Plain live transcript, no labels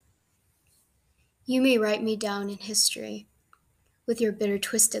You may write me down in history with your bitter,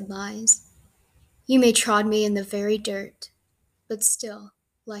 twisted lies. You may trod me in the very dirt, but still,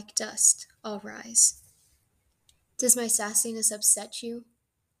 like dust, I'll rise. Does my sassiness upset you?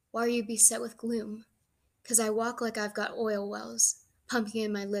 Why are you beset with gloom? 'Cause I walk like I've got oil wells pumping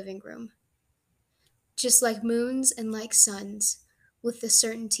in my living room. Just like moons and like suns, with the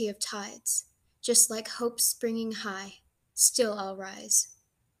certainty of tides, just like hope springing high, still I'll rise.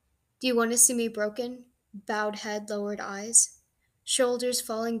 Do you want to see me broken? Bowed head, lowered eyes, shoulders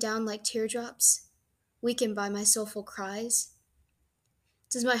falling down like teardrops, weakened by my soulful cries?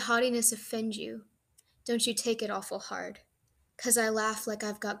 Does my haughtiness offend you? Don't you take it awful hard, 'cause I laugh like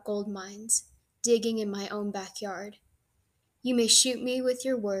I've got gold mines, digging in my own backyard. You may shoot me with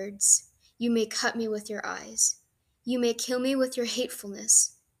your words, you may cut me with your eyes, you may kill me with your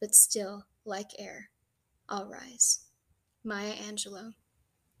hatefulness, but still, like air, I'll rise. Maya Angelou.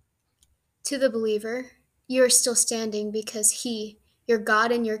 To the believer, you are still standing because He, your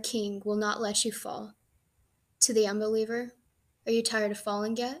God and your King, will not let you fall. To the unbeliever, are you tired of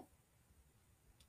falling yet?